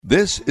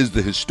This is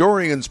the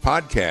Historians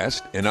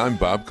Podcast, and I'm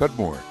Bob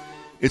Cudmore.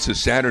 It's a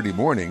Saturday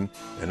morning,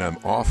 and I'm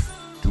off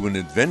to an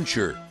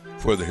adventure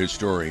for the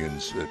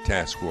Historians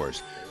Task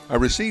Force. I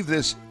received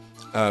this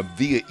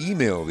via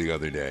email the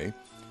other day.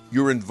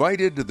 You're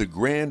invited to the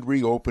grand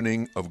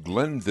reopening of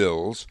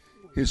Glenville's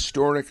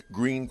historic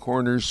Green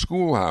Corners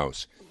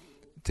Schoolhouse,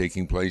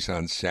 taking place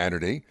on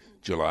Saturday,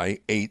 July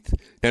 8th,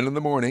 10 in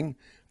the morning,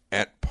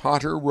 at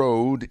Potter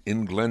Road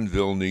in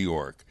Glenville, New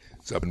York.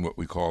 It's up in what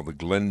we call the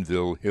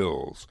Glenville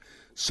Hills.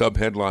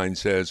 Subheadline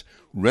says,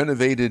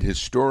 Renovated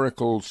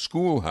Historical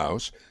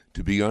Schoolhouse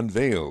to be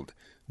Unveiled.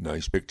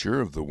 Nice picture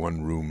of the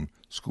one-room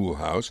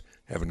schoolhouse.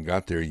 Haven't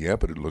got there yet,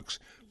 but it looks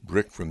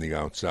brick from the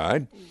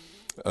outside.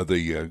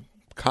 The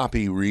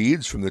copy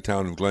reads from the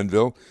town of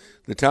Glenville,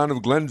 the town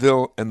of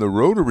Glenville and the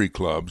Rotary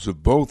Clubs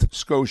of both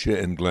Scotia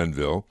and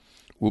Glenville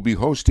will be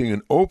hosting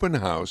an open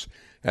house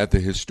at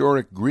the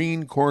historic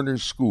Green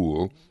Corners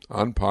School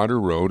on Potter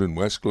Road in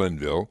West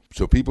Glenville,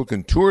 so people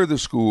can tour the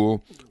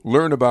school,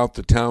 learn about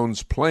the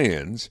town's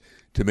plans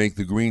to make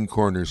the Green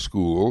Corners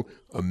School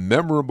a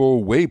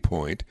memorable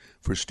waypoint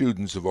for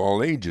students of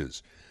all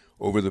ages.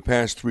 Over the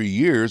past 3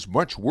 years,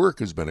 much work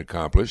has been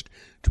accomplished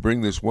to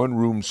bring this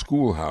one-room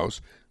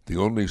schoolhouse, the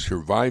only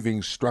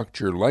surviving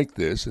structure like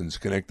this in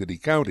Schenectady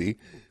County,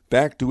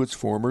 back to its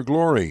former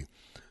glory.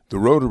 The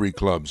Rotary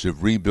Clubs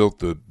have rebuilt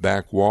the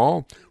back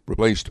wall,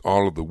 replaced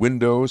all of the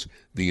windows,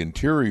 the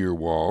interior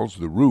walls,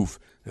 the roof,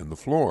 and the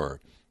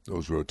floor.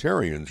 Those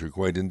Rotarians are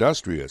quite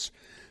industrious.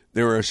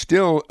 There are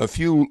still a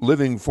few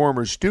living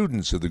former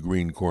students of the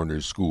Green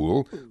Corners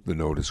School, the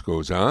notice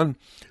goes on,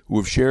 who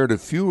have shared a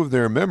few of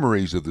their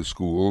memories of the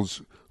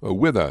schools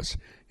with us.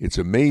 It's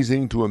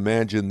amazing to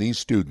imagine these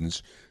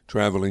students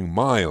traveling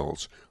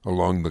miles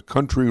along the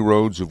country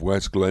roads of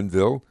West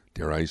Glenville,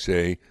 dare I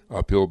say,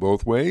 uphill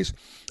both ways,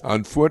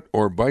 on foot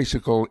or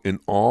bicycle in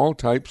all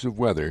types of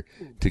weather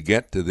to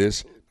get to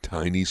this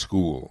tiny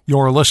school.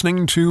 You're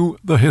listening to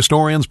the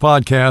Historians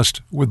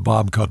Podcast with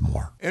Bob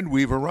Cudmore. And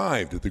we've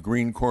arrived at the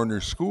Green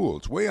Corners School.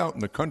 It's way out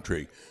in the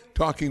country,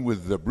 talking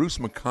with Bruce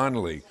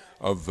McConnelly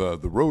of the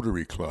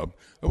Rotary Club.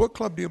 What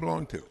club do you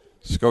belong to?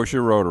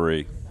 Scotia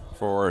Rotary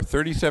for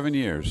 37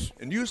 years.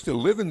 And you used to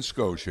live in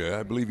Scotia.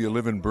 I believe you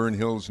live in Burn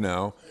Hills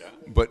now. Yeah.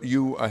 But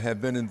you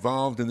have been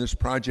involved in this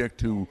project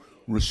to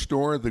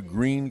restore the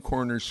Green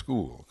Corners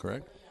School,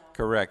 correct?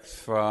 Correct.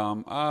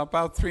 From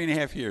about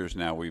 3.5 years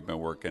now we've been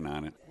working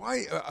on it.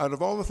 Why, out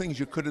of all the things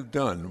you could have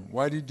done,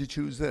 why did you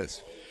choose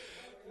this?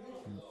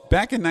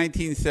 Back in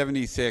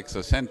 1976,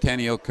 a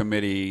Centennial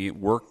Committee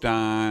worked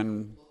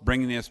on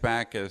bringing this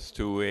back as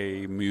to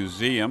a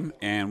museum,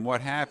 and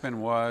what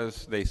happened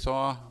was they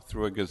saw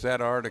through a Gazette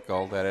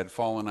article that had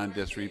fallen on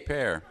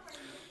disrepair.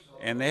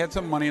 And they had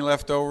some money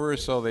left over,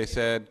 so they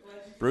said,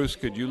 Bruce,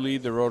 could you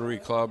lead the Rotary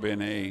Club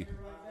in a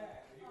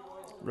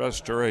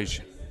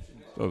restoration?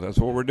 So that's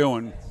what we're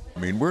doing. I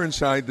mean, we're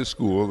inside the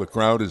school. The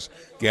crowd is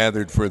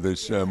gathered for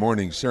this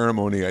morning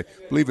ceremony. I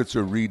believe it's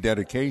a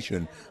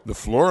rededication. The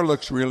floor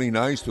looks really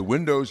nice. The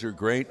windows are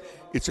great.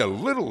 It's a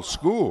little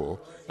school.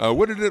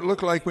 What did it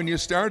look like when you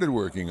started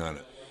working on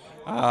it?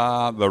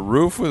 The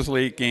roof was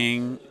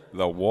leaking.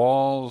 The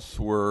walls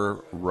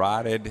were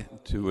rotted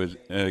to an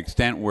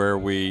extent where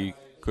we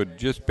could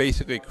just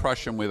basically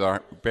crush them with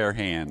our bare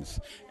hands.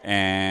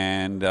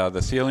 And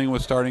the ceiling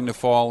was starting to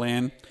fall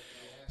in.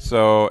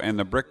 So, and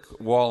the brick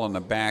wall in the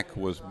back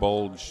was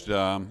bulged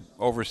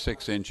over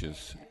 6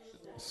 inches.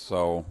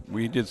 So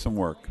we did some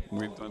work.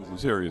 We've done some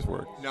serious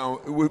work.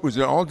 Now, was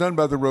it all done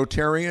by the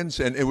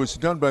Rotarians? And it was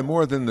done by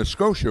more than the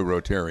Scotia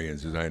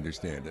Rotarians, as I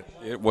understand it.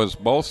 It was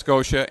both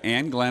Scotia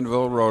and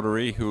Glenville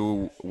Rotary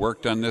who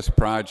worked on this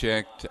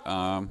project,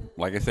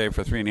 like I say,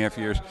 for 3.5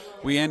 years.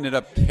 We ended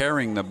up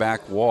tearing the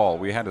back wall.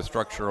 We had a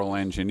structural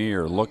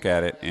engineer look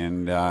at it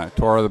and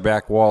tore the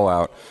back wall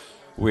out,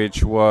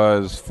 which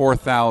was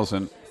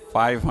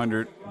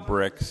 4,500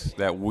 bricks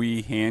that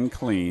we hand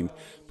cleaned.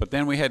 But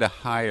then we had to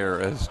hire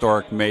a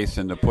historic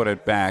mason to put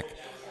it back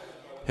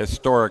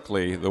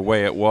historically the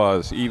way it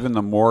was. Even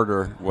the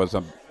mortar was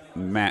a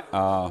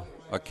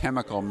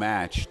chemical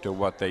match to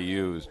what they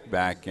used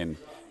back in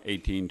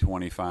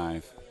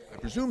 1825. I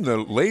presume the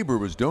labor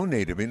was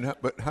donated. I mean,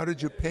 but how did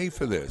you pay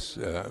for this,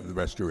 the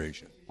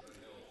restoration?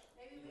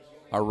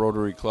 Our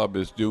Rotary Club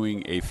is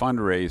doing a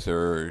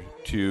fundraiser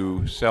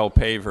to sell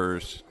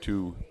pavers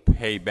to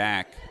pay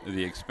back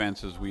the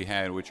expenses we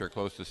had, which are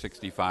close to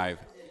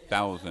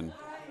 $65,000.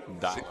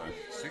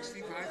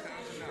 $65,000?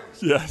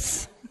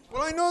 Yes.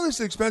 Well, I know this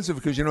is expensive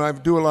because, I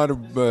do a lot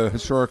of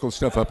historical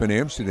stuff up in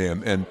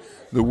Amsterdam, and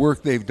the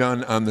work they've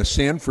done on the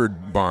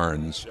Sanford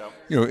barns,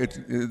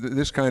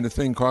 this kind of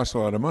thing costs a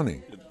lot of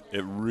money.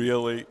 It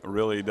really,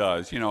 really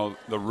does.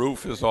 The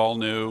roof is all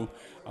new.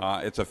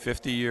 It's a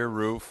 50-year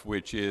roof,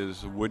 which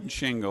is wooden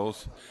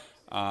shingles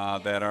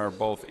that are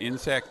both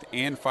insect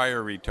and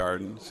fire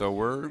retardant.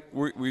 So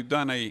we've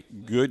done a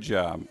good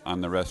job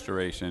on the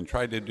restoration and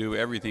tried to do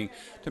everything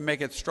to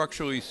make it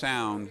structurally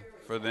sound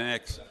for the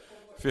next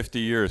 50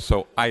 years,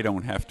 so I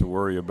don't have to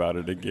worry about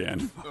it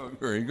again. Oh,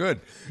 very good.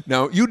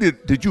 Now,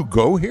 did you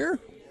go here?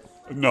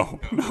 No,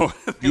 no.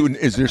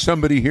 Is there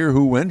somebody here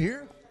who went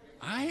here?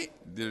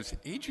 There's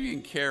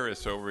Adrian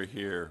Karras over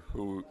here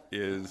who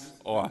is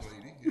awesome.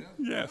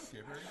 Yes.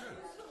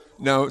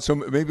 Now, so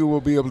maybe we'll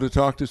be able to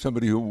talk to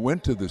somebody who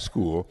went to the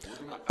school.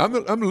 I'm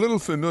a little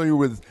familiar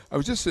with.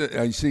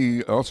 I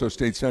see also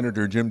State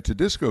Senator Jim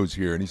Tedisco's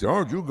here, and he said,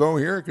 "Oh, did you go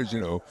here?" Because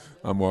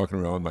I'm walking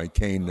around with my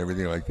cane and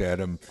everything like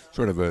that. I'm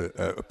sort of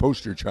a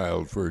poster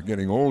child for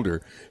getting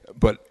older,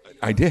 but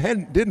I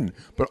didn't.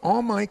 But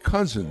all my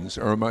cousins,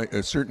 or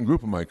a certain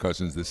group of my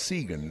cousins, the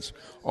Segans,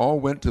 all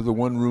went to the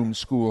one-room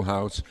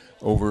schoolhouse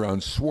over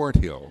on Swart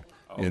Hill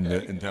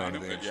in town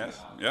of Ancient. Yes.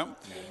 Yep.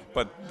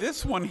 But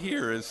this one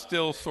here is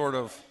still sort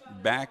of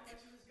back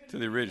to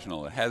the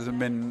original. It hasn't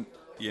been,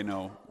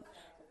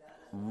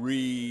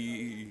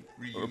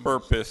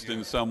 repurposed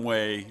in some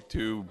way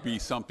to be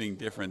something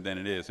different than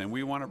it is. And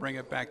we want to bring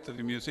it back to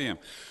the museum.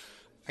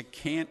 I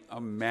can't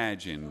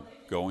imagine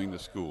going to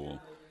school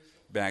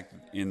back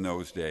in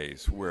those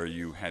days where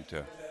you had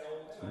to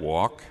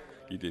walk.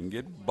 You didn't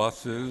get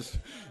buses.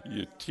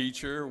 Your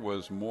teacher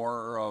was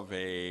more of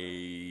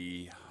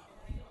a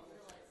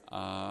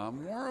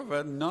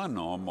nun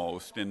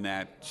almost, in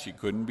that she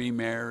couldn't be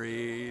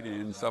married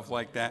and stuff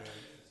like that.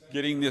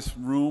 Getting this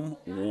room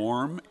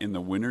warm in the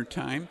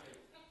wintertime,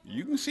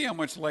 you can see how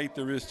much light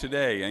there is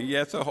today. And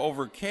yeah, it's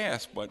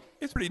overcast, but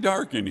it's pretty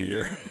dark in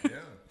here. Yeah.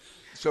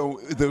 So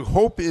the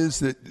hope is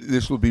that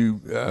this will be,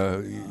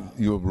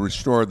 you'll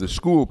restore the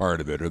school part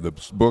of it, or the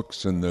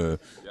books and the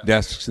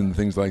desks and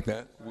things like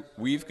that?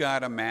 We've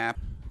got a map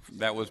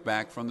that was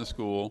back from the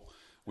school.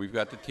 We've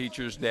got the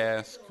teacher's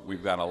desk.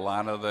 We've got a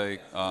lot of the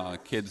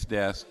kids'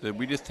 desks.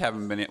 We just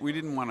haven't been we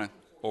didn't want to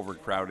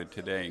overcrowd it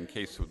today in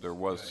case there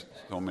was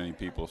so many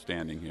people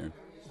standing here.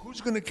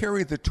 Who's going to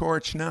carry the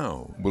torch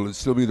now? Will it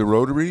still be the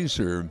Rotaries,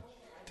 or?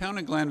 Town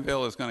of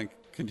Glenville is going to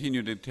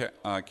continue to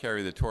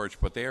carry the torch,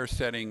 but they are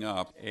setting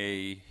up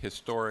a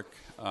historic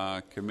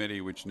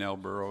committee which Nell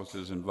Burrows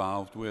is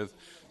involved with.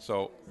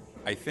 So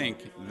I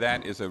think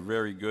that is a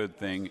very good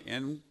thing.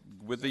 And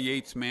with the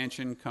Yates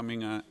Mansion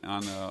coming on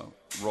the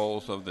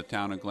rolls of the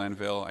town of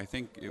Glenville, I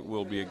think it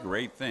will be a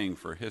great thing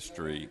for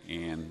history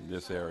in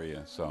this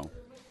area. So,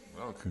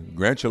 well,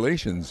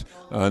 congratulations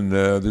on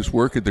this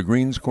work at the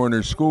Greens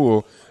Corners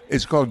School.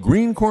 It's called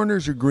Green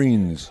Corners or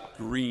Greens?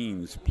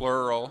 Greens,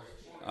 plural.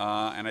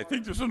 And I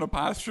think there's an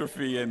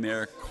apostrophe in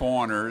there,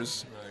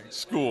 Corners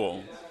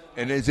School.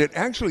 And is it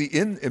actually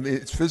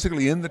it's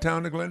physically in the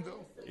town of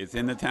Glenville? It's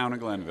in the town of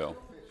Glenville.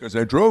 Because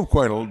I drove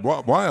quite a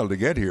while to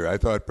get here. I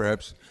thought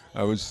perhaps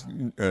I was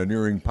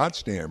nearing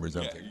Potsdam or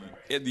something.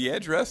 Yeah, the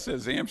address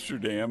says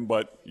Amsterdam,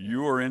 but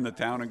you are in the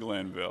town of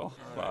Glenville,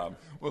 Bob.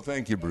 Well,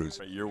 thank you, Bruce.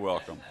 You're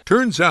welcome.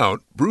 Turns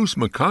out Bruce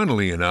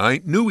McConnelly and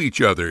I knew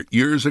each other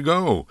years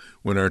ago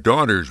when our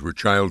daughters were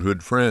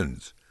childhood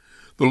friends.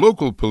 The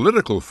local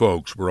political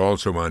folks were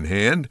also on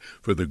hand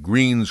for the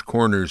Greens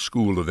Corners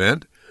School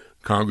event.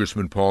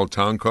 Congressman Paul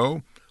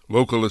Tonko,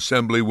 local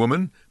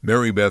Assemblywoman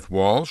Mary Beth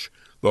Walsh,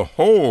 the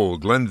whole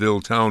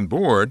Glenville Town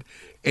Board,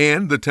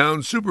 and the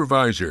town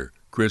supervisor,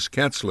 Chris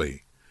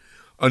Ketzley.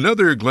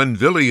 Another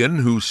Glenvillian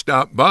who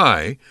stopped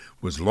by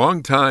was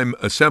longtime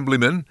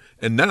Assemblyman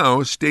and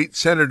now State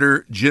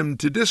Senator Jim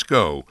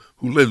Tedisco,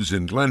 who lives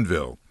in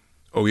Glenville.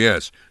 Oh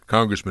yes,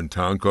 Congressman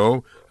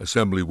Tonko,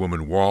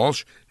 Assemblywoman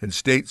Walsh, and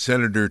State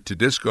Senator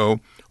Tedisco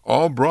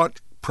all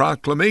brought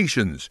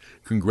proclamations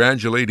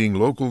congratulating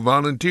local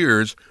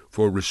volunteers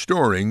for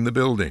restoring the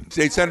building.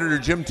 State Senator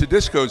Jim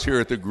Tedisco's here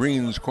at the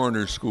Greens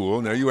Corners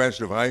School. Now, you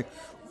asked if I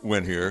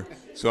went here,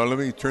 so let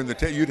me turn the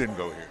tape. You didn't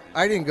go here.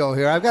 I didn't go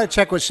here. I've got to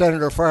check with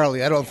Senator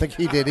Farley. I don't think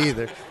he did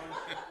either.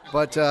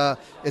 But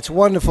it's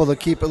wonderful to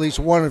keep at least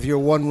one of your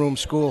one-room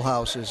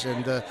schoolhouses.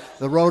 And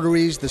the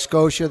Rotaries, the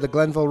Scotia, the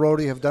Glenville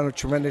Rotary have done a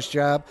tremendous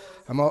job.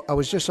 I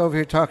was just over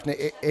here talking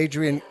to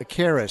Adrian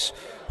Karras,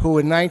 who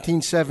in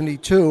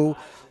 1972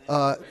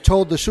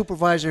 told the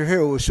supervisor here,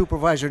 who was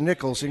Supervisor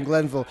Nichols in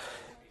Glenville,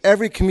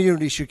 every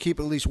community should keep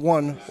at least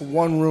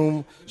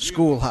one-room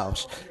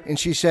schoolhouse. And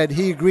she said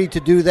he agreed to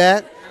do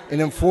that. And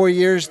in 4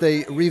 years,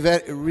 they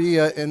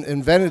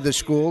invented the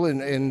school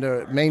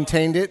and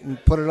maintained it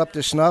and put it up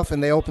to snuff,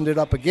 and they opened it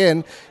up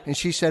again. And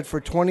she said for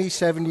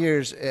 27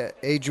 years,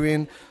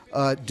 Adrian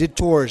did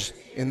tours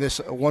in this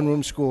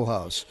one-room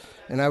schoolhouse.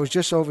 And I was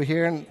just over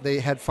here, and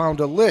they had found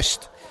a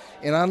list.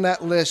 And on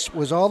that list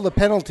was all the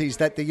penalties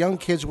that the young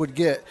kids would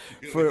get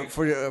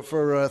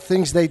for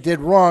things they did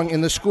wrong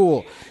in the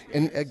school.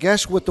 And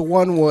guess what the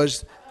one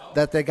was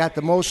that they got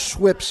the most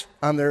whips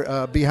on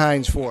their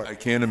behinds for? I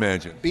can't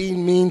imagine.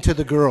 Being mean to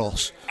the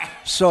girls.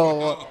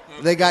 So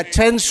they got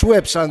 10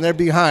 whips on their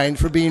behind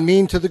for being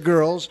mean to the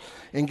girls.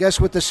 And guess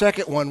what the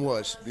second one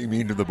was? Being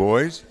mean to the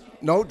boys?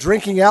 No,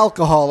 drinking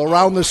alcohol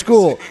around the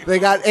school. They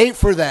got 8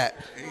 for that.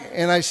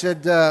 And I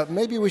said,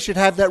 maybe we should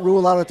have that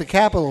rule out at the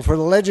Capitol for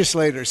the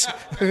legislators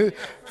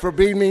for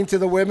being mean to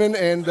the women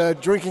and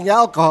drinking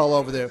alcohol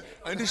over there.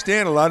 I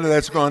understand a lot of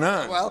that's gone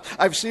on. Well,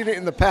 I've seen it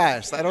in the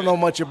past. I don't know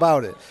much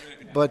about it.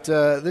 But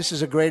this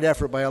is a great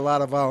effort by a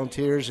lot of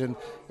volunteers, and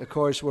of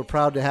course, we're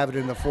proud to have it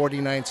in the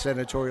 49th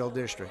Senatorial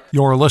District.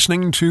 You're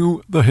listening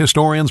to the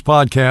Historians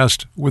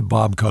Podcast with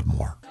Bob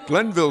Cudmore.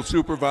 Glenville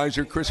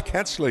Supervisor Chris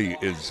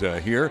Ketzley is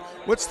here.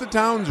 What's the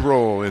town's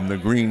role in the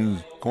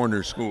Green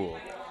Corner School?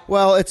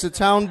 Well, it's a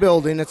town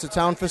building, it's a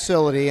town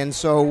facility, and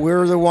so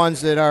we're the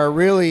ones that are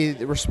really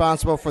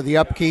responsible for the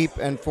upkeep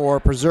and for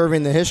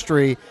preserving the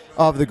history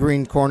of the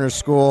Green Corner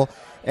School.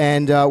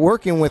 And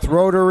working with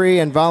Rotary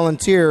and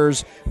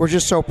volunteers, we're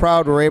just so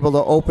proud we're able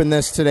to open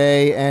this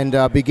today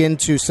and begin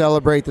to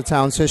celebrate the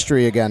town's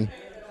history again.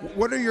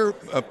 What are your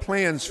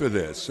plans for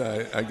this?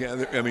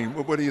 I mean,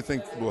 what do you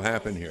think will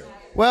happen here?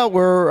 Well,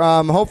 we're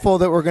hopeful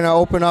that we're going to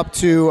open up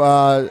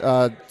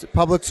to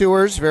public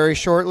tours very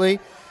shortly.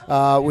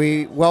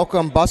 We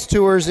welcome bus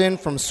tours in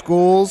from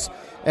schools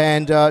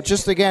and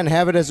just, again,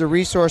 have it as a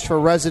resource for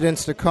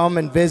residents to come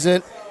and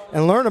visit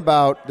and learn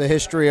about the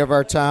history of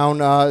our town.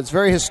 It's a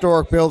very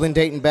historic building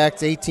dating back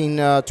to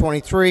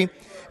 1823,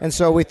 and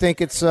so we think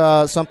it's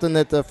something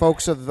that the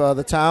folks of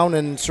the town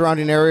and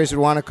surrounding areas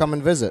would want to come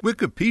and visit.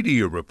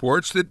 Wikipedia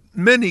reports that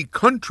many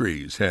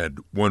countries had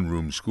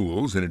one-room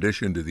schools in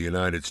addition to the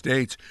United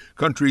States,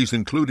 countries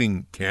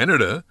including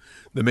Canada.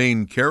 The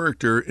main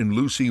character in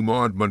Lucy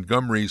Maud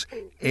Montgomery's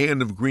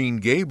Anne of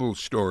Green Gables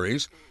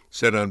stories,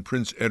 set on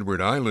Prince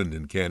Edward Island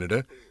in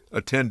Canada,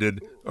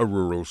 attended a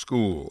rural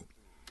school.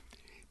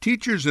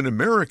 Teachers in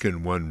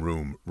American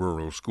one-room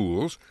rural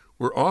schools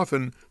were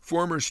often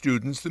former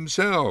students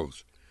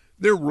themselves.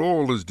 Their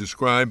role is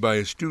described by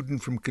a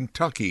student from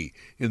Kentucky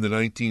in the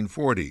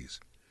 1940s.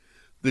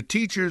 The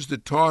teachers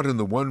that taught in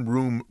the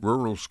one-room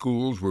rural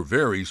schools were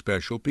very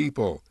special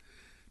people.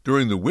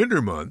 During the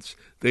winter months,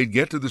 they'd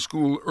get to the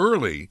school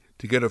early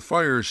to get a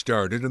fire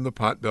started in the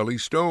potbelly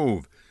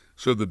stove,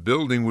 so the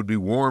building would be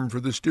warm for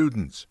the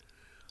students.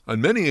 On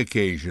many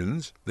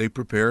occasions, they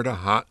prepared a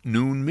hot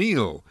noon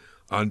meal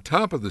on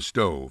top of the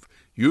stove,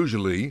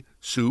 usually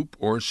soup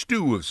or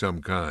stew of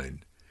some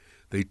kind.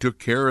 They took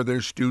care of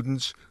their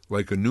students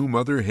like a new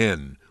mother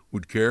hen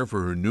would care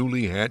for her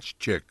newly hatched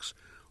chicks,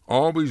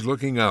 always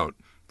looking out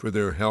for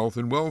their health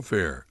and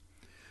welfare.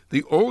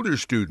 The older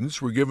students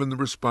were given the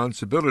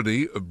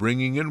responsibility of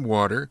bringing in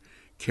water,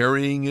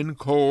 carrying in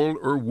coal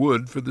or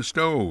wood for the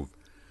stove.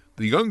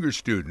 The younger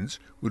students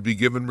would be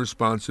given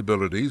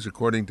responsibilities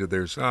according to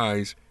their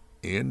size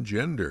and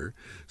gender,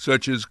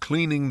 such as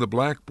cleaning the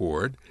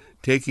blackboard,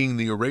 taking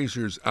the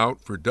erasers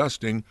out for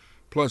dusting,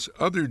 plus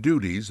other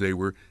duties they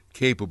were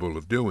capable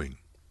of doing.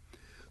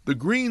 The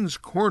Greens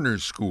Corner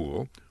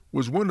School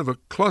was one of a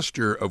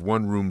cluster of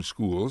one-room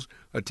schools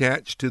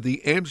attached to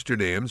the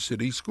Amsterdam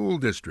City School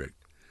District.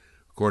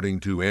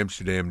 According to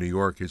Amsterdam, New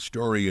York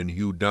historian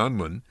Hugh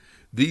Donlan,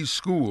 these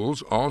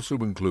schools also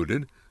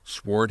included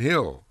Swart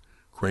Hill,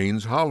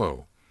 Cranes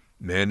Hollow,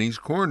 Manny's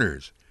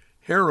Corners,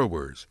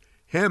 Harrowers,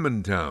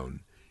 Hammondtown,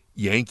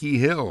 Yankee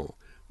Hill,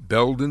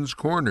 Belden's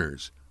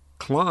Corners,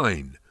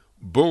 Klein,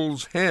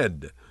 Bull's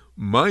Head,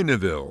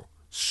 Minaville,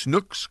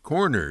 Snook's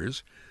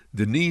Corners,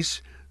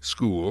 Denise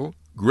School,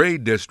 Gray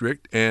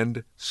District,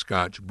 and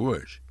Scotch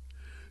Bush.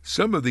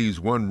 Some of these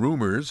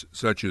one-roomers,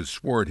 such as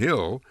Swart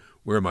Hill,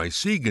 where my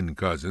Segan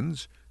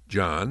cousins,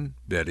 John,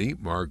 Betty,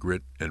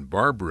 Margaret, and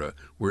Barbara,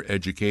 were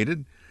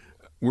educated,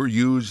 were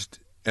used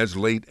as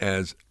late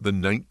as the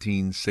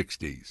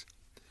 1960s.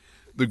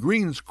 The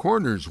Greens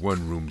Corners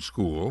one-room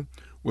school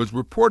was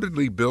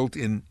reportedly built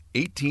in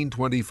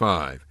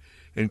 1825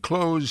 and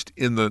closed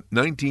in the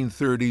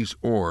 1930s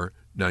or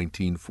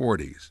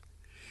 1940s.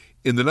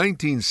 In the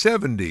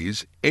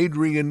 1970s,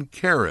 Adrian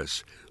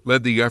Karras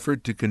led the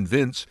effort to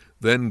convince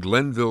then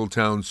Glenville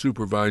Town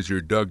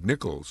Supervisor Doug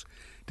Nichols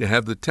to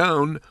have the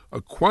town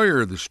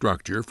acquire the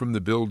structure from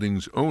the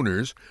building's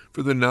owners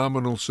for the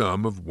nominal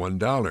sum of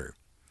 $1.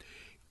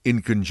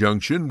 In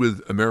conjunction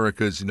with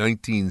America's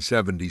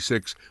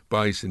 1976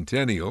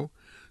 bicentennial,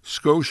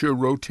 Scotia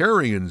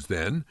Rotarians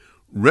then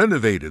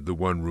renovated the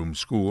one-room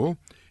school,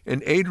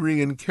 and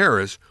Adrian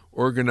Karras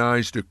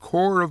organized a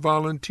corps of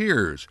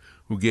volunteers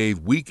who gave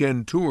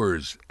weekend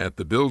tours at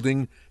the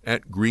building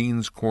at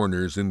Greens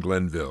Corners in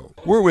Glenville.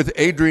 We're with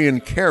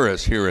Adrian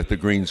Karras here at the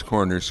Greens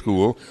Corners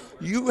School.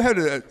 You had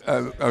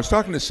I was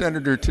talking to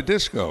Senator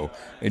Tedisco,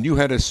 and you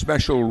had a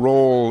special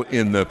role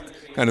in the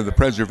kind of the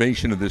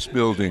preservation of this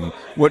building.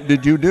 What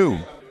did you do?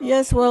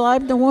 Yes, well,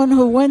 I'm the one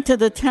who went to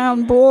the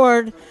town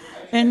board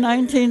in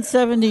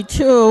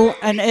 1972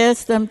 and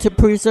asked them to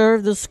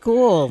preserve the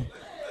school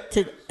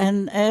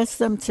and asked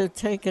them to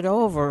take it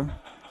over.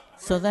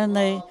 So then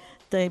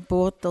they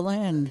bought the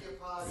land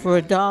for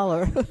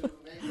 $1.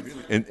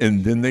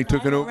 And then they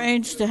took it over?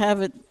 Arranged to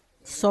have it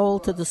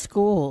sold to the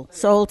school,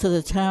 sold to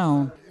the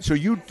town. So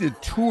you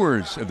did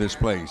tours of this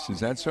place,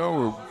 is that so?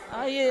 Or?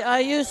 I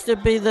used to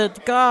be the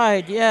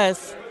guide,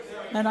 yes.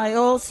 And I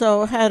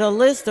also had a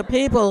list of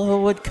people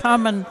who would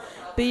come and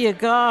be a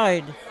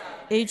guide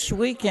each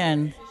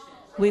weekend.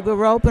 We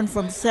were open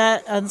from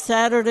on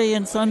Saturday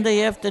and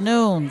Sunday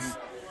afternoons.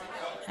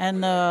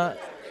 And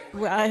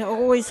I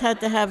always had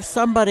to have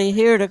somebody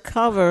here to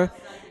cover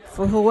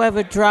for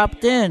whoever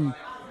dropped in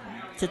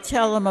to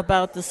tell them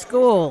about the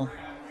school.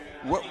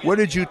 What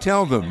did you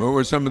tell them? What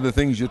were some of the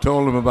things you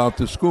told them about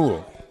the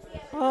school?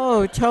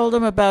 Oh, told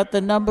them about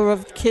the number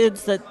of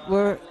kids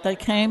that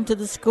came to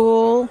the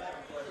school.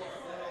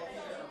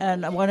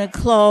 And when it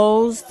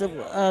closed,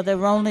 there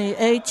were only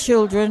 8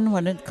 children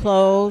when it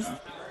closed.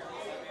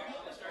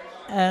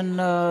 And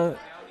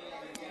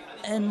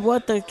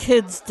what the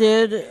kids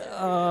did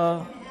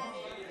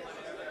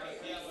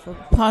for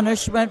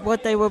punishment,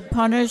 what they were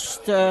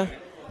punished,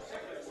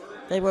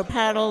 they were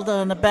paddled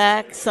on the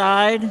back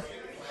side,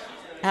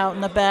 out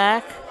in the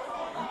back.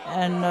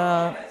 And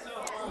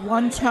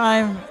one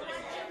time,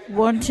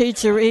 one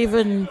teacher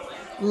even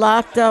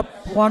locked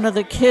up one of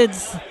the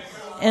kids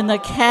in the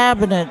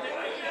cabinet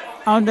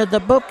under the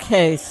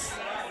bookcase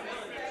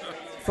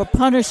for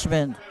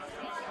punishment.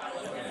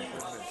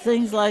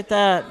 Things like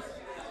that.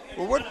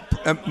 Well,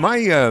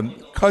 my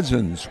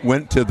cousins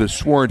went to the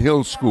Swart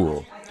Hill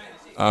School,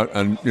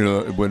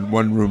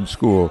 one-room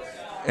school,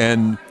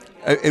 and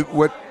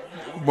what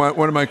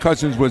one of my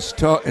cousins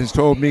has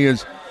told me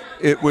is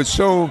it was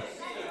so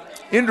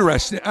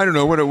interesting. I don't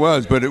know what it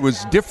was, but it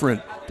was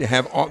different to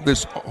have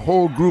this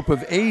whole group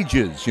of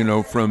ages,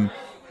 from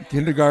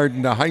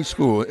kindergarten to high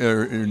school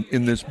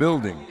in this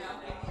building.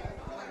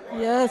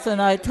 Yes, and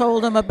I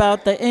told him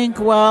about the ink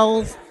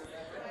wells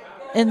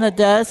in the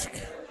desk.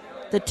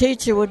 The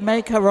teacher would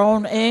make her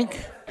own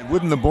ink. And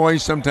wouldn't the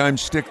boys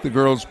sometimes stick the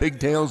girls'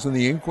 pigtails in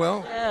the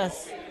inkwell?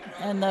 Yes,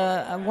 and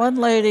one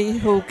lady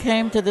who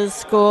came to this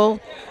school,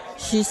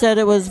 she said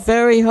it was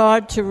very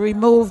hard to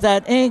remove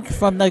that ink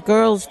from the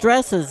girls'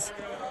 dresses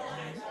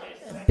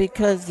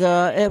because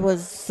it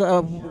was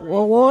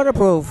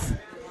waterproof.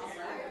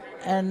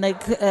 And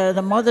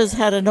the mothers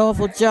had an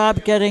awful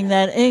job getting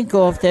that ink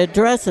off their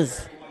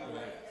dresses.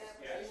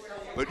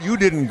 But you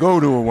didn't go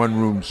to a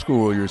one-room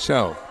school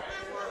yourself.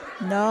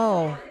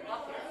 No.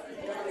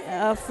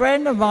 A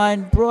friend of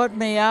mine brought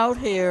me out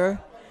here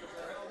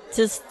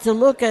to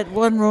look at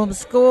one-room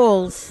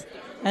schools,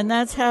 and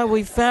that's how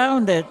we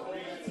found it.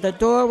 The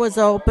door was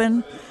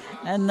open,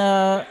 and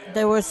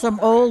there were some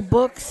old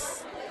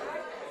books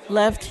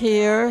left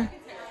here,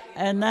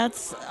 and I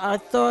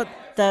thought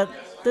that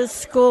this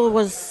school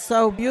was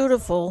so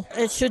beautiful,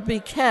 it should be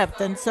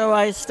kept. And so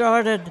I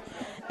started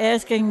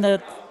asking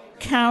the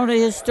County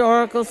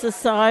Historical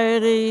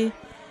Society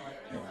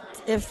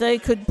if they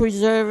could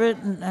preserve it.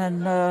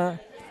 And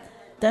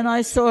then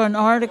I saw an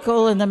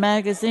article in the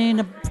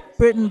magazine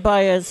written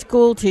by a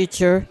school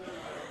teacher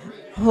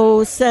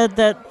who said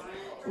that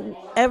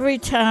every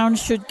town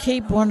should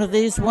keep one of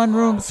these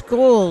one-room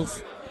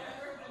schools.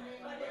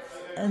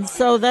 And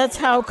so that's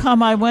how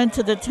come I went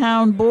to the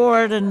town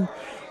board and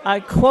I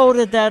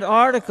quoted that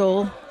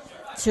article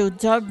to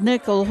Doug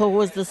Nickel, who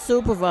was the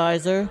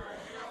supervisor,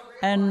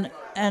 and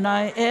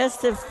I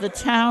asked if the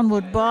town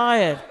would buy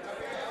it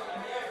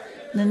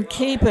and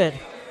keep it.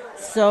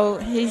 So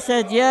he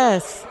said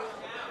yes.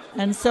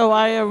 And so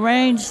I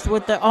arranged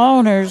with the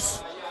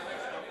owners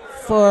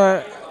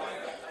for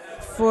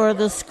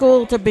the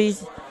school to be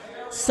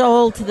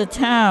sold to the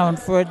town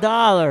for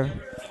 $1.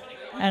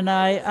 And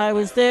I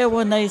was there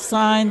when they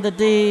signed the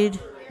deed.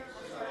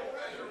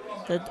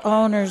 The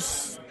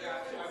owners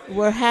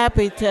were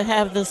happy to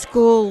have the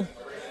school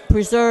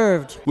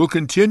preserved. We'll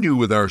continue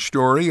with our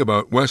story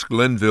about West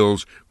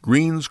Glenville's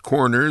Greens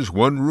Corners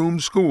one-room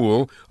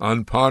school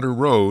on Potter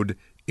Road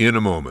in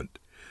a moment.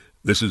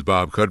 This is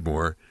Bob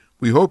Cudmore.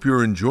 We hope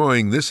you're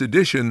enjoying this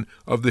edition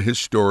of the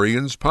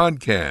Historians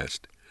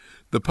Podcast.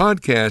 The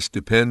podcast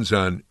depends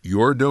on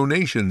your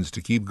donations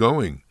to keep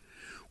going.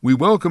 We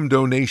welcome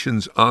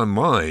donations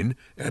online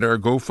at our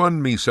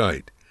GoFundMe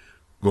site,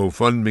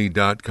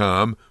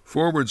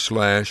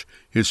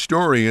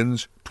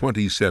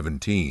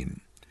 GoFundMe.com/Historians2017.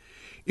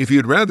 If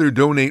you'd rather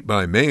donate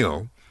by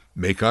mail,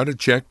 make out a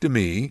check to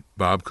me,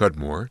 Bob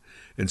Cudmore,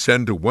 and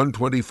send to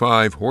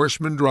 125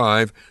 Horseman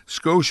Drive,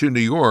 Scotia,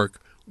 New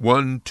York,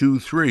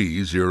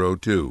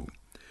 12302.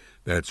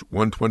 That's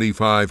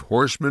 125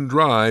 Horseman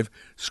Drive,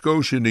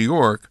 Scotia, New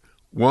York,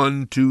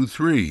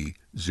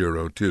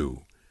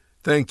 12302.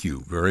 Thank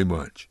you very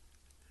much.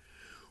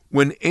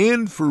 When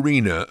Anne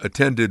Farina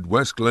attended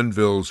West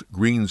Glenville's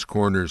Greens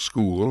Corners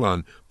School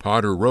on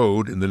Potter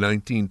Road in the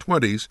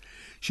 1920s,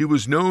 she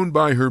was known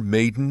by her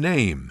maiden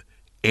name,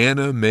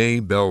 Anna May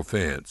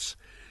Belfance.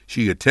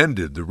 She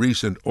attended the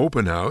recent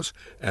open house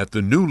at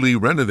the newly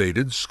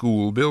renovated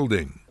school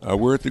building.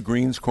 We're at the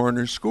Greens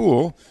Corners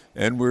School,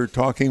 and we're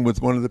talking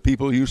with one of the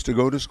people who used to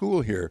go to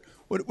school here.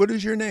 What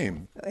is your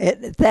name?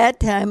 At that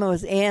time, it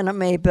was Anna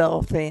May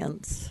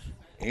Belfance.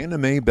 Anna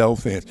May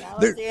Belfance. Now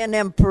it's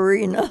Anna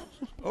Farina.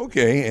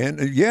 Okay, and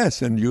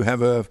yes, and you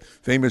have a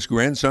famous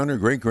grandson or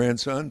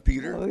great-grandson,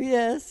 Peter? Oh,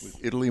 yes.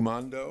 With Italy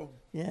Mondo?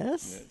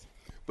 Yes.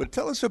 But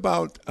tell us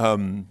about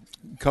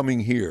coming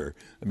here.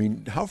 I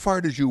mean, how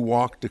far did you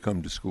walk to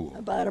come to school?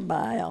 About a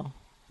mile.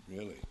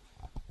 Really?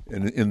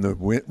 And in the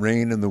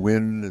rain and the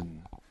wind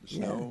and the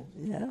snow?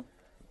 Yeah.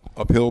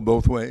 Uphill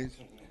both ways?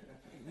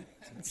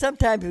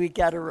 Sometimes we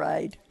got a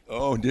ride.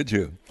 Oh, did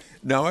you?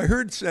 Now, I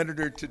heard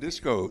Senator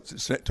Tedisco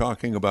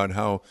talking about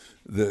how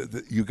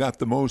you got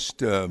the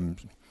most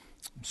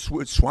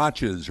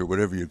swatches, or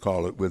whatever you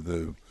call it, with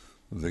the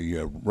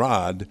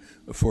rod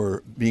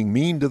for being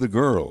mean to the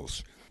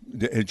girls.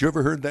 Had you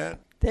ever heard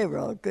that? They were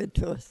all good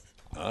to us.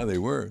 Ah, they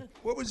were.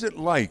 What was it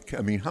like?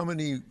 I mean, how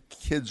many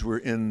kids were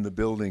in the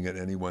building at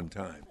any one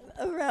time?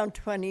 Around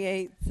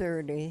 28,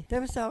 30. There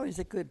was always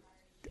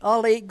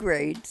all 8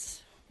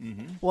 grades,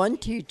 one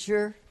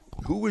teacher,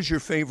 Who was your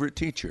favorite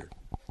teacher?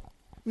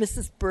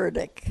 Mrs.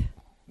 Burdick,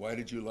 Why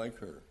did you like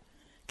her?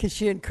 because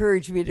she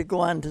encouraged me to go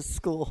on to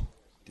school.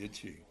 Did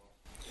she?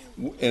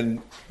 And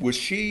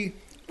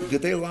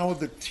did they allow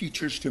the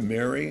teachers to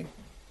marry?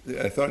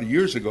 I thought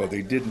years ago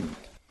they didn't.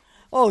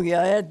 Oh,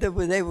 yeah,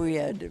 we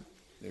had to.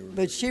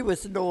 But she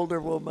was an older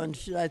woman.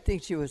 I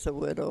think she was a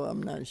widow.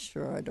 I'm not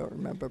sure. I don't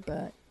remember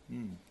back.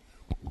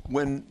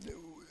 When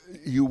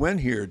you went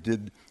here,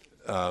 did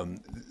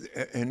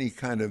any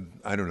kind of,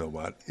 I don't know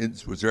what,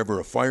 was there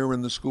ever a fire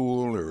in the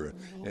school or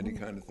any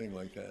kind of thing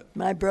like that?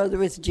 My brother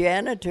was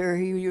janitor.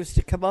 He used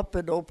to come up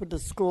and open the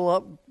school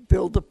up,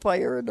 build a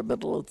fire in the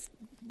middle of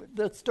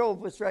the stove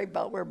was right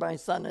about where my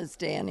son is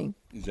standing.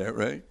 Is that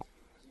right?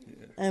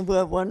 Yeah. And we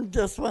had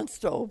just one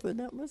stove, and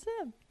that was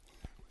it.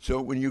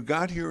 So when you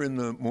got here in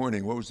the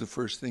morning, what was the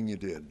first thing you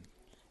did?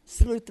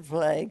 Salute the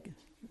flag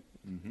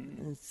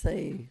and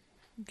say,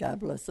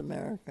 God bless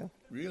America.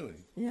 Really?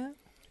 Yeah.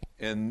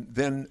 And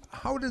then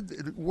how did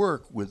it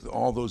work with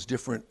all those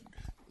different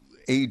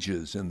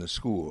ages in the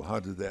school?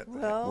 How did that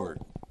work?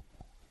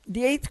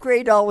 The 8th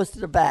grade always to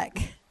the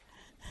back.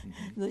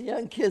 The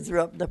young kids were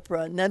up in the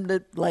front. And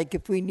then,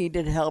 if we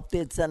needed help,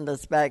 they'd send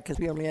us back because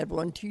we only had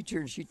one teacher,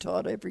 and she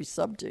taught every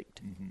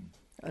subject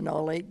in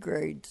all 8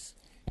 grades.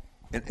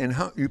 And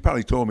how, you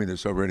probably told me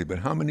this already, but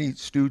how many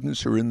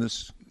students are in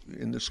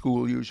the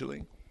school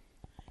usually?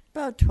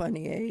 About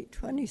 28,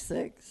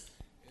 26.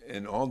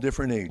 And all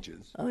different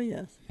ages. Oh,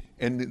 yes.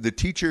 And the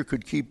teacher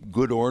could keep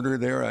good order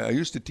there? I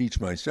used to teach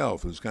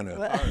myself. It was kind of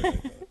hard, I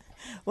thought.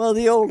 Well,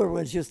 the older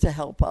ones used to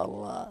help out a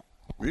lot.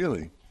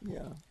 Really?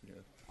 Yeah.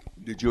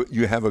 Did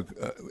you have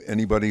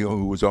anybody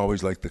who was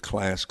always like the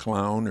class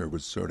clown, or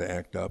would sort of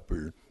act up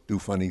or do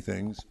funny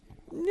things?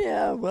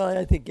 Yeah, well,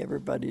 I think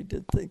everybody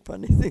did think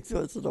funny things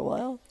once in a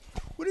while.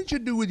 What did you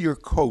do with your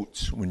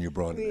coats when you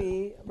brought them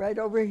in? Right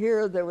over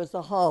here, there was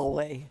a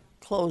hallway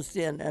closed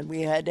in, and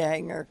we had to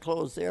hang our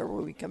clothes there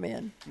when we come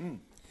in.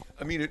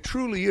 I mean, it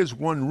truly is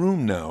one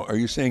room now. Are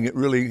you saying it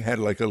really had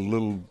like a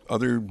little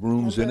other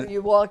rooms in it?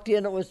 You walked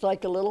in, it was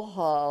like a little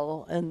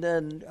hall, and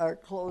then our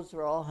clothes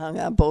were all hung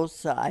on both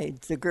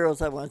sides. The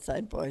girls on one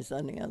side, boys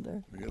on the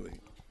other. Really?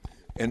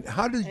 And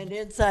how did? And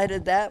inside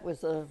of that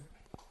was a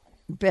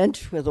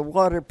bench with a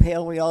water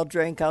pail. We all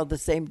drank out of the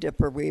same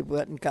dipper. We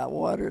went and got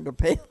water in the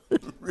pail.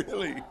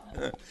 Really?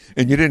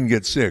 And you didn't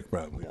get sick,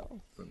 probably.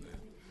 No.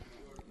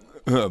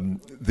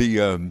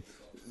 The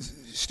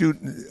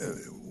student.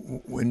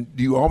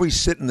 Do you always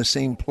sit in the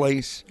same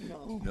place?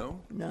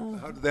 No.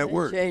 How did that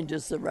work? It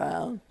changes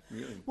around.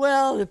 Really?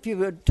 Well, if you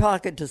were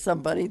talking to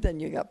somebody, then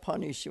you got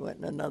punished. You went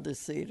in another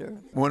seat.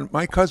 When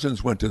my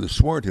cousins went to the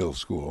Swart Hill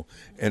School,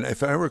 and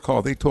if I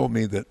recall, they told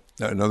me that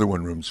another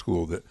one-room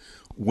school, that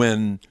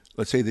when,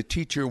 let's say, the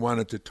teacher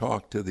wanted to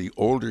talk to the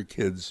older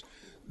kids,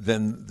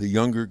 then the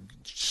younger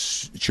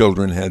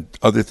children had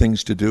other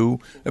things to do.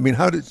 I mean,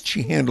 how did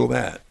she handle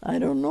that? I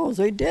don't know.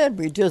 We did.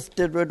 We just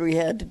did what we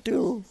had to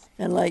do.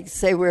 And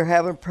say we're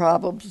having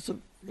problems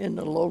in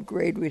the low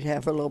grade, we'd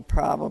have a little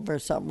problem or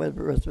something with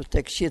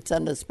arithmetic. She'd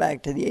send us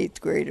back to the 8th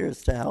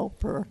graders to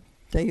help her.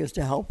 They used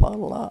to help out a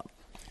lot.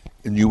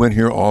 And you went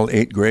here all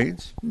 8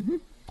 grades? Mm-hmm.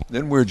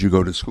 Then where'd you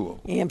go to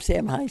school?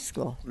 Amsterdam High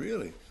School.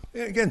 Really?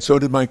 Yeah, again, so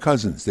did my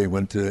cousins. They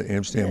went to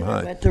Amsterdam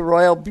High. I went to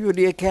Royal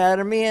Beauty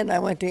Academy, and I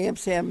went to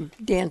Amsterdam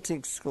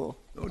Dancing School.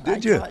 Oh,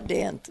 did you? I taught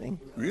dancing.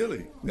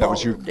 Really? That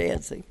was your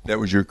dancing. That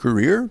was your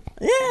career?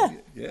 Yeah.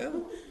 Yeah.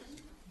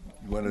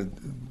 You want to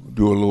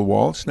do a little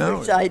waltz now?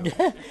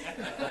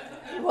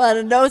 Want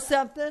to know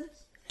something?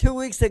 2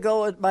 weeks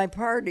ago at my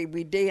party,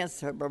 we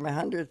danced. For my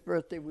 100th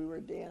birthday, we were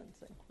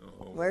dancing.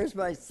 Oh. Where's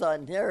my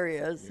son? There he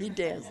is. He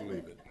danced. I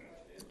believe it.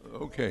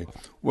 Okay.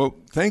 Well,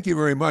 thank you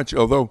very much.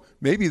 Although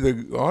maybe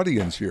the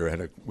audience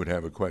here would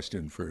have a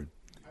question for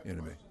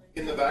Anime.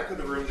 In the back of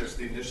the room, there's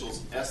the initials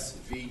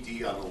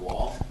SVD on the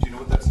wall. Do you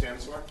know what that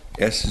stands for?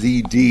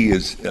 SVD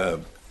is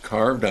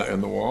carved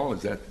on the wall.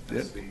 Is that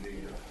it? SVD.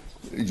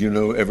 Do you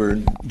know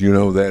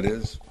who that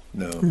is?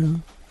 No. Mm-hmm.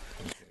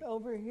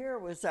 Over here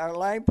was our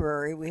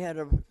library.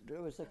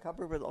 There was a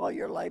cupboard with all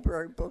your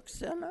library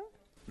books in it.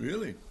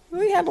 Really?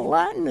 We had a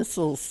lot in this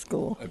little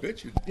school. I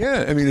bet you.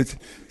 Yeah, I mean, it's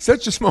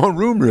such a small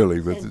room, really.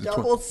 But and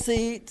double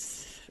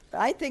seats.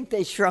 I think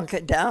they shrunk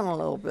it down a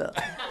little bit.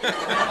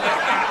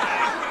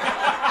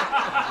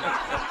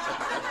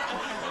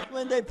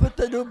 When they put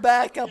the new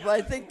back up,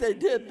 I think they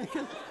did.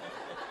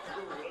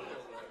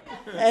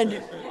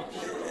 And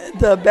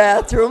the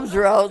bathrooms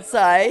were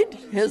outside,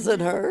 his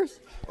and hers.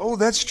 Oh,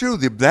 that's true.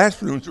 The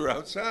bathrooms were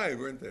outside,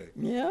 weren't they?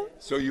 Yeah.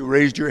 So you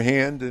raised your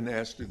hand and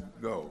asked to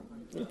go.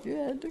 if you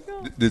had to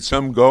go. Did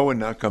some go and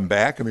not come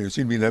back? I mean, it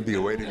seemed to me that'd be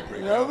a way to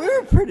break No, out. we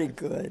were pretty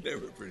good. They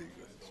were pretty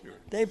good, sure.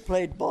 They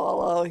played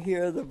ball out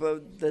here.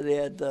 They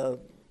had the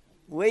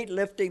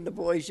weightlifting. The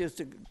boys used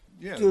to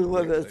Yeah, do the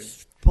with weight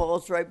the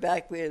poles right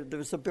back. There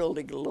was a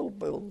building, a little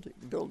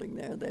building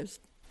there. There's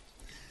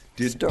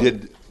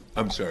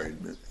I'm sorry.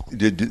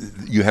 Did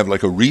you have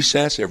like a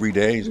recess every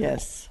day?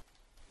 yes.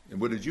 And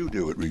what did you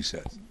do at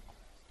recess?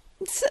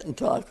 Sit and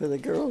talk with the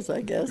girls,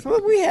 I guess.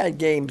 Well, we had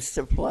games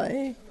to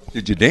play.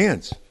 Did you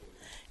dance?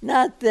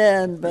 Not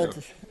then, but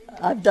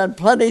I've done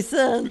plenty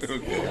since.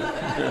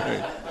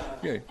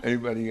 Okay.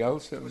 Anybody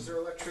else? Was there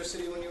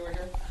electricity when you were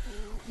here?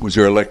 Was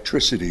there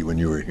electricity when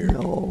you were here?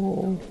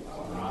 No.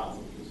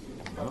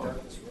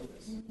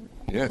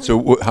 Yeah.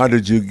 So how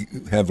did you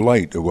have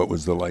light, or what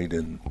was the light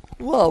in?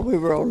 Well, we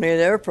were only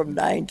there from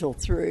 9 till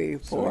 3,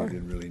 So 4. you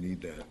didn't really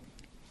need that.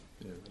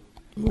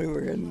 We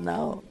were in and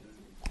out.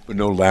 But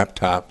no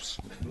laptops.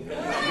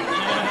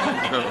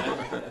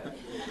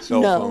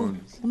 Cell No,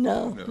 phones.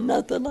 no,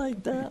 nothing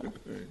like that.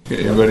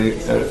 Okay, anybody?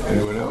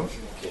 Anyone else?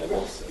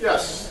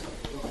 Yes.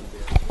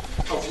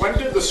 When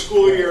did the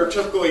school year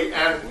typically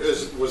end?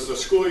 Was the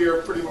school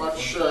year pretty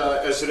much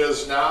as it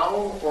is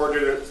now, or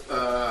did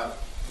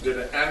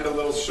it end a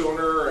little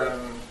sooner?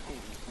 And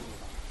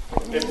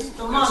in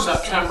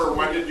September,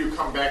 when did you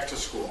come back to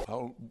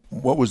school?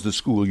 What was the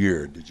school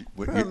year? Did you?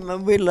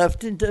 We left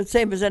the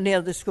same as any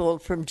other school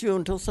from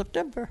June till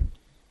September.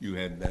 You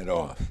had that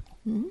off.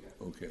 Mm-hmm.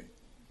 Okay.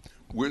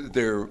 Were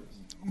there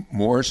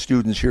more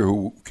students here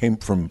who came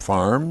from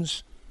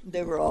farms?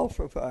 They were all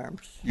for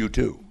farms. You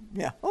too.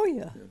 Yeah. Oh,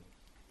 yeah.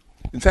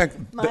 In fact,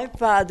 My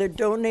father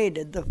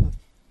donated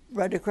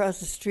right across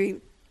the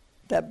street,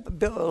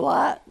 that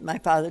lot. My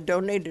father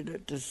donated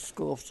it to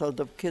school so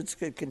the kids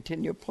could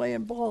continue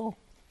playing ball.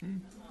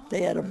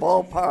 They had a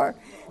ballpark,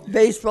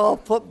 baseball,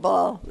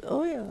 football.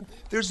 Oh, yeah.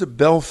 there's a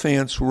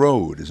Belfance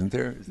Road, isn't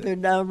there? They're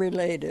now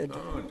related.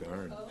 Oh,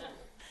 darn.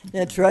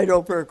 It's right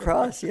over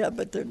across, yeah,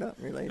 but they're not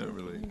related. Not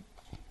really.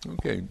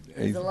 Okay.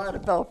 There's a lot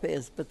of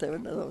Belfast, but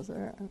those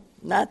are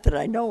not that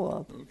I know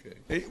of.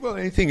 Okay. Well,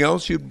 anything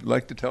else you'd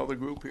like to tell the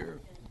group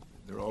here?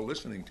 They're all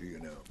listening to you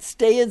now.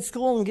 Stay in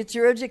school and get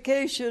your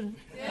education.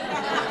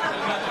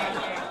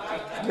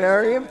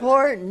 Very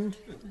important.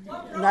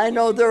 And I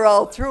know they're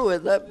all through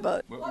with it,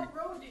 but What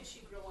road did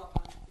you grow up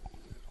on?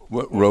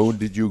 What road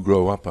did you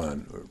grow up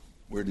on? Or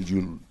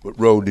what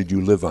road did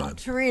you live on?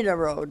 Tarina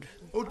Road.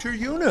 Oh,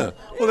 Teruna.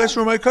 Well, that's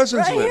where my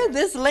cousins Right live. here,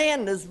 this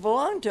land has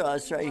belonged to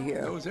us right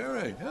here. Oh, is that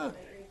right? Huh?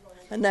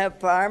 And that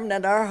farm,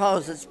 that our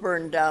house is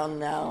burned down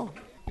now.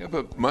 Yeah,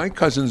 but my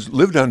cousins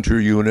lived on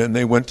Teruna, and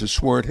they went to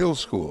Swart Hill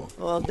School.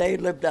 Well, they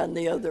lived on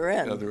the other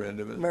end. Other end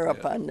of it, We're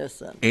up yeah. on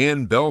this end.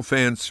 Anne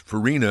Belfance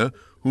Farina,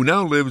 who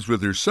now lives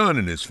with her son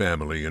and his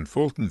family in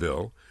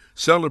Fultonville,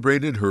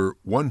 celebrated her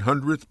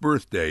 100th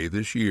birthday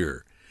this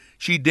year.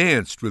 She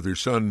danced with her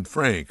son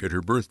Frank at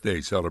her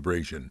birthday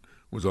celebration.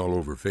 It was all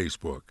over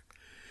Facebook.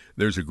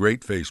 There's a great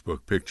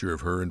Facebook picture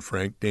of her and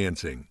Frank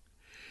dancing.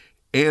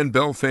 Anne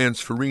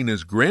Belfance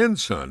Farina's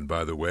grandson,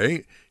 by the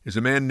way, is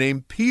a man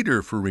named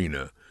Peter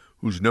Farina,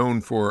 who's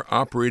known for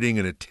operating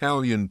an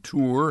Italian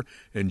tour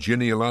and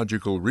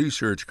genealogical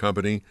research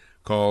company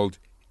called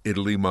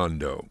Italy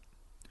Mondo.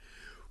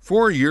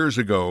 4 years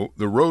ago,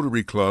 the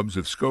Rotary Clubs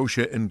of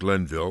Scotia and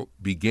Glenville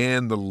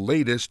began the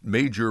latest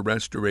major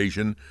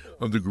restoration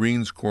of the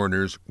Greens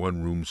Corners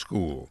one-room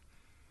school.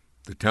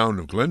 The town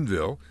of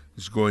Glenville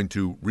is going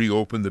to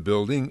reopen the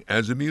building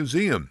as a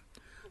museum.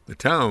 The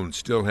town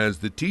still has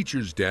the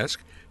teacher's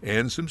desk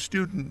and some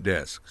student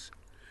desks.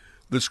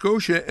 The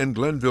Scotia and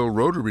Glenville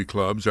Rotary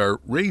Clubs are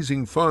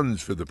raising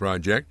funds for the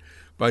project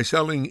by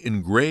selling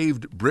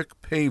engraved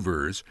brick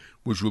pavers,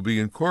 which will be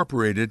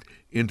incorporated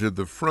into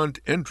the front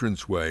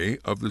entranceway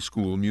of the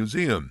school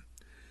museum.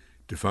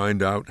 To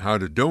find out how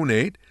to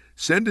donate,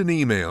 send an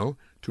email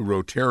to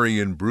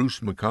Rotarian Bruce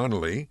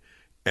McConnelly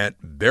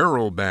at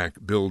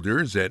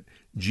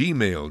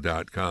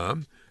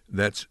barrelbackbuilders@gmail.com.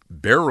 That's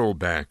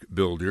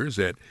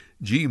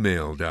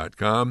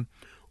barrelbackbuilders@gmail.com.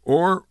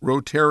 Or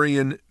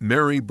Rotarian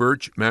Mary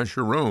Birch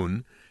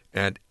Mascherone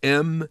at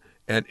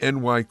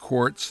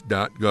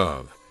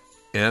m@nycourts.gov.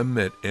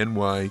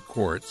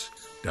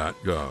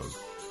 m@nycourts.gov.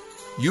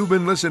 You've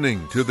been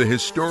listening to the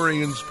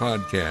Historians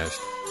Podcast.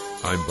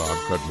 I'm Bob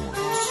Cudmore.